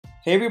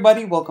Hey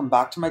everybody, welcome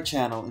back to my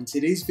channel. In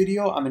today's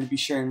video, I'm going to be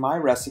sharing my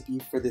recipe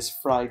for this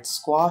fried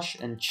squash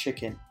and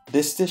chicken.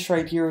 This dish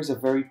right here is a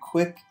very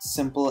quick,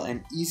 simple,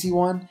 and easy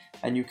one,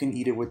 and you can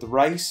eat it with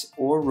rice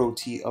or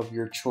roti of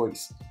your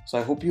choice. So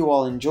I hope you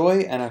all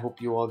enjoy, and I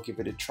hope you all give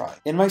it a try.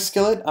 In my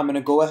skillet, I'm going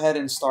to go ahead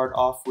and start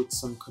off with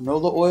some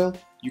canola oil.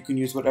 You can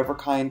use whatever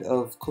kind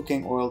of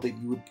cooking oil that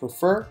you would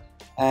prefer.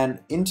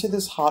 And into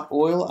this hot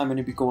oil, I'm going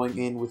to be going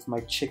in with my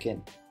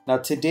chicken. Now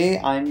today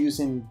I'm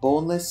using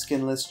boneless,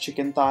 skinless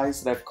chicken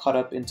thighs that I've cut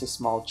up into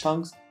small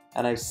chunks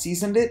and I've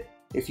seasoned it.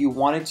 If you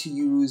wanted to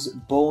use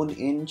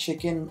bone-in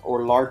chicken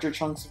or larger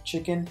chunks of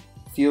chicken,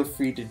 feel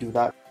free to do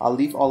that. I'll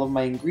leave all of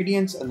my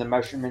ingredients and the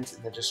measurements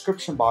in the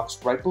description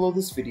box right below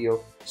this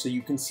video so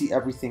you can see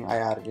everything I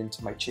added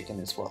into my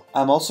chicken as well.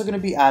 I'm also going to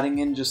be adding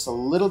in just a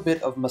little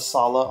bit of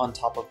masala on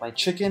top of my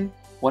chicken.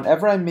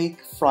 Whenever I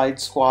make fried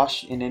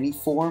squash in any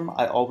form,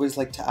 I always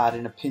like to add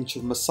in a pinch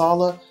of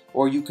masala,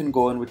 or you can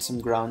go in with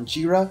some ground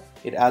jeera.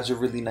 It adds a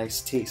really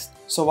nice taste.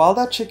 So while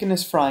that chicken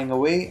is frying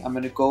away, I'm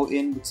going to go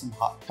in with some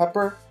hot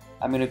pepper.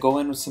 I'm going to go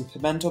in with some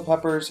pimento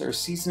peppers or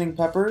seasoning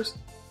peppers,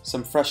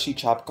 some freshly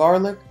chopped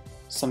garlic,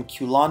 some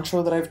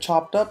culantro that I've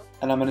chopped up,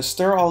 and I'm going to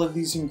stir all of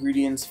these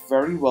ingredients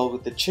very well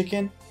with the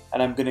chicken,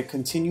 and I'm going to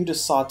continue to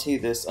saute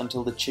this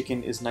until the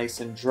chicken is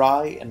nice and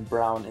dry and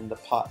brown in the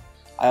pot.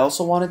 I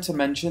also wanted to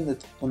mention that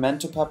the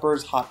pimento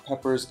peppers, hot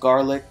peppers,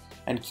 garlic,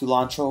 and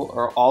culantro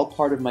are all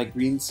part of my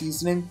green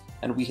seasoning,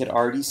 and we had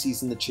already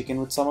seasoned the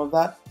chicken with some of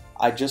that.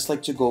 I just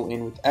like to go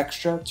in with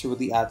extra to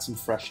really add some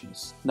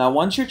freshness. Now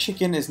once your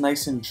chicken is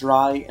nice and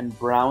dry and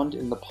browned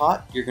in the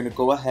pot, you're going to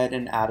go ahead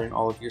and add in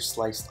all of your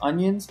sliced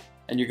onions,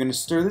 and you're going to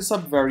stir this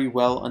up very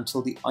well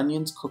until the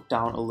onions cook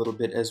down a little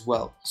bit as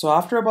well. So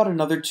after about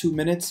another 2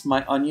 minutes,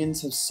 my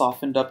onions have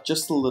softened up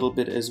just a little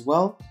bit as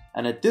well.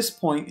 And at this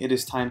point, it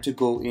is time to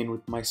go in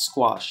with my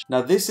squash.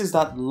 Now this is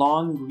that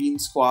long green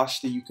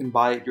squash that you can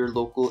buy at your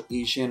local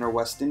Asian or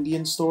West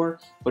Indian store.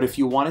 But if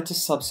you wanted to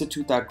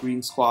substitute that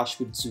green squash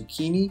with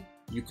zucchini,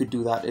 you could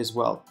do that as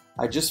well.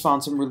 I just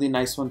found some really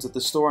nice ones at the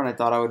store and I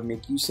thought I would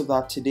make use of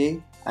that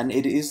today. And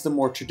it is the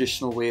more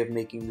traditional way of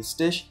making this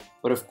dish,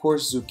 but of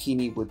course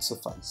zucchini would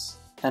suffice.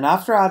 And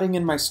after adding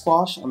in my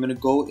squash, I'm going to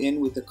go in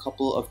with a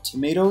couple of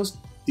tomatoes.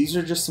 These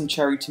are just some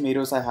cherry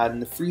tomatoes I had in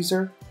the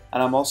freezer.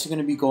 And I'm also going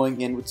to be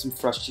going in with some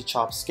freshly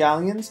chopped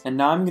scallions. And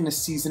now I'm going to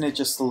season it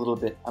just a little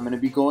bit. I'm going to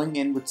be going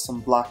in with some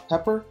black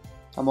pepper.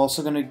 I'm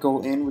also going to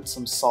go in with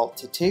some salt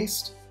to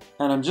taste.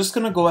 And I'm just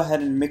going to go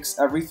ahead and mix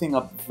everything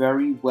up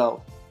very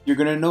well. You're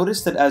going to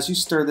notice that as you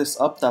stir this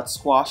up, that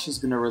squash is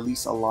going to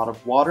release a lot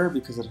of water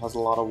because it has a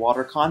lot of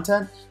water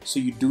content. So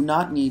you do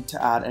not need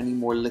to add any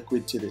more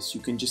liquid to this.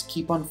 You can just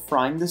keep on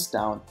frying this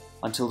down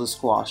until the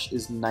squash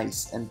is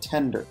nice and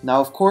tender. Now,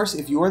 of course,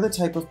 if you are the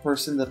type of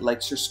person that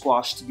likes your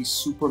squash to be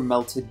super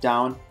melted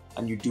down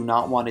and you do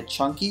not want it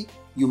chunky,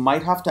 you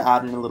might have to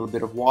add in a little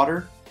bit of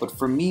water. But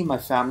for me, my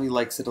family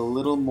likes it a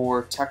little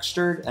more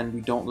textured and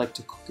we don't like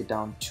to cook it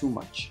down too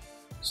much.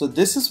 So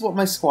this is what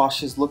my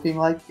squash is looking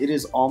like. It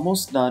is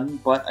almost done,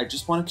 but I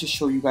just wanted to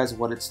show you guys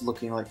what it's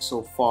looking like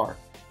so far.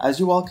 As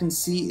you all can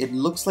see, it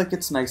looks like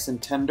it's nice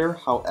and tender.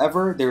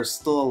 However, there's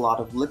still a lot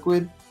of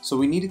liquid, so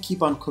we need to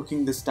keep on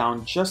cooking this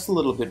down just a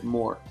little bit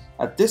more.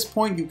 At this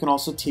point, you can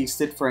also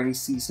taste it for any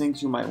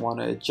seasonings you might want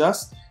to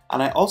adjust.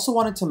 And I also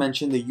wanted to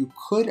mention that you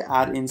could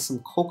add in some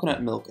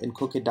coconut milk and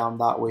cook it down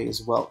that way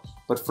as well.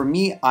 But for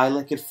me, I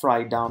like it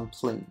fried down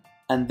plain.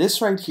 And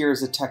this right here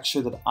is a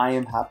texture that I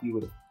am happy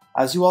with.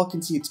 As you all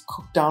can see, it's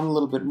cooked down a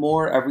little bit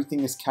more,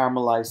 everything is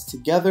caramelized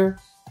together,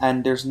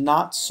 and there's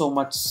not so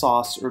much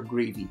sauce or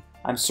gravy.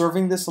 I'm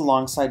serving this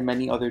alongside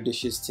many other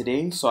dishes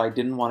today, so I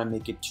didn't want to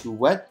make it too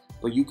wet,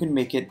 but you can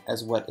make it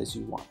as wet as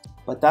you want.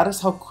 But that is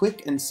how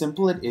quick and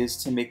simple it is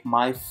to make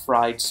my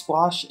fried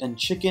squash and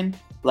chicken.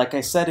 Like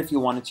I said, if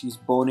you wanted to use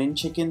bone-in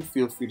chicken,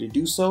 feel free to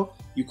do so.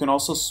 You can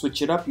also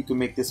switch it up. You can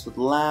make this with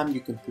lamb, you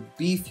can put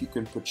beef, you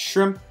can put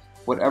shrimp,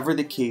 whatever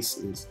the case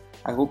is.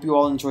 I hope you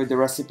all enjoyed the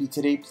recipe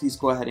today. Please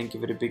go ahead and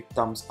give it a big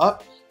thumbs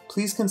up.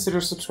 Please consider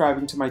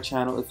subscribing to my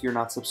channel if you're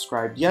not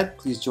subscribed yet.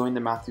 Please join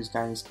the Matthew's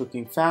Guyanese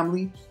Cooking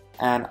family,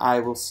 and I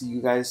will see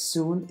you guys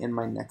soon in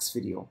my next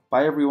video.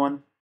 Bye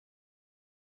everyone.